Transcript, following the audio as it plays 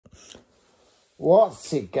What's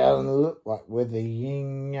it gonna look like with the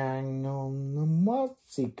yin yang on them?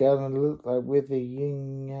 What's it gonna look like with the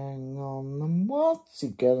yin yang on them? What's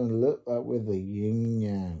it gonna look like with the yin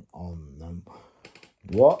yang on them?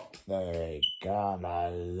 What they gonna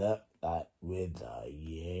look like with the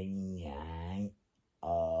yin yang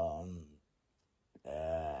on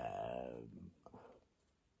them?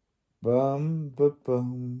 Bum ba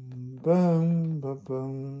bum bum ba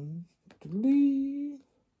bum.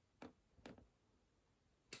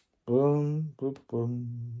 Boom, boom, boom,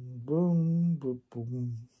 boom,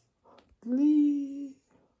 boom, boom.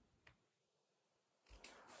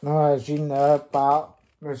 Now, as you know about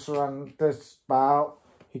Mr. this bout,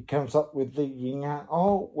 he comes up with the yin yang,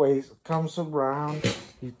 always comes around.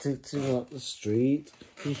 He takes you up the street,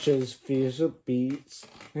 he shows fears of beats,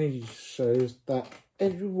 and he shows that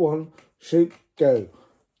everyone should go.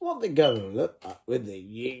 What they gonna look like with the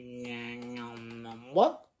yin yang on them?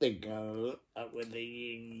 What they gonna look like with the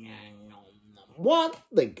yin yang on them? What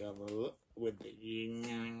they gonna look with the yin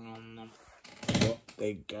yang on them? What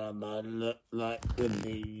they gonna look like with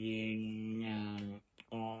the yin yang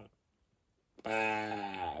on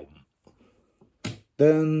them?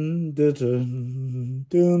 Dun dun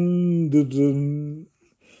dun dun dun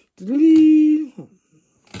dun.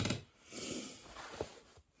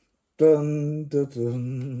 Dun dun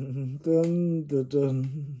dun dun dun dun.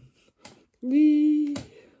 Lee.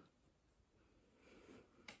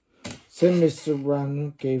 So Mr.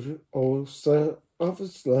 Random gave it also of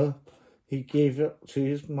his love. He gave it to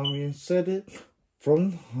his mummy and said it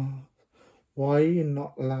from the heart. Why are you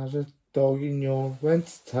not allowed a dog in your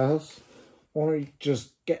rented house? Why don't you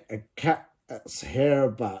just get a cat that's hair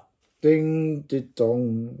about? Ding de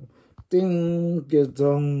dong, ding de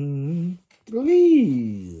dong,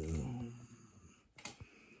 please.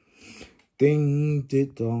 Ding de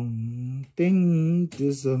dong, ding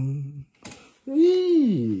de dong,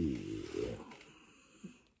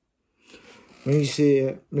 When you see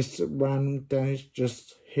it, Mr. Random Dennis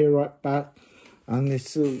just here right back, and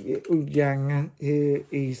this little young here,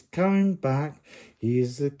 he's coming back.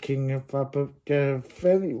 He's the king of Africa,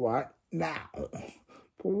 very right now. But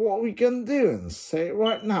what are we gonna do and say it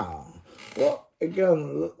right now? What are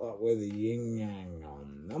gonna look like with the yin yang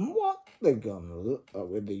on them? What they gonna look like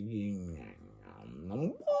with the yin yang on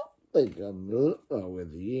them? What they gonna look like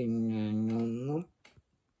with the yin yang on them?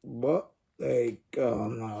 What they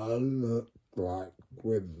gonna look like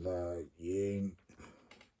with the yin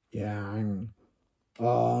yang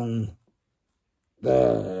on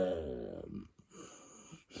them?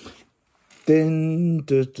 Dun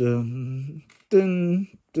dun dun dun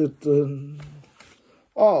dun dun.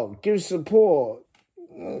 Oh, give support,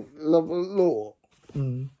 love the Lord.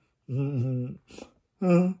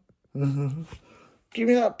 Give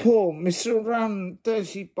me that paw, Mr. Ram.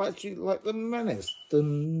 Dirty bites you like the menace.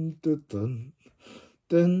 Dun dun dun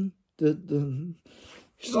dun dun dun.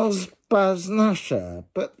 It's not as bad as Asher,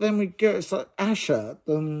 but then we go. It's like Asher.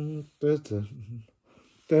 Dun dun dun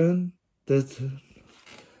dun dun dun.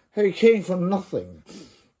 He came from nothing,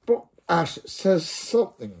 but Ash says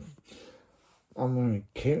something. And when we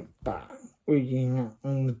came back, we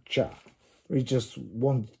on the chat. We just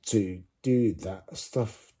wanted to do that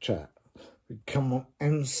stuff chat. We come on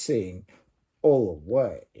emceeing all the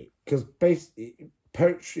way. Because basically,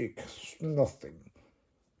 poetry costs nothing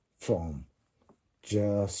from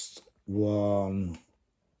just 1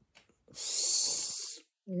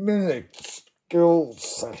 minute skill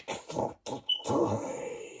set.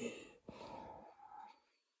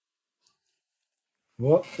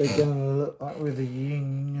 What they gonna look like with the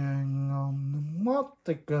yin yang on them? What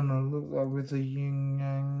they gonna look like with the yin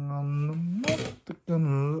yang on them? What they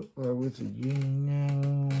gonna look like with the yin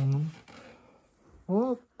yang on them?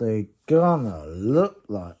 What they gonna look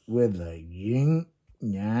like with the yin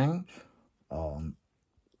yang on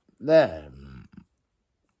them?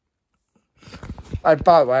 By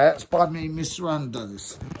the way, that's by me, Mr.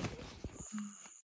 Andos.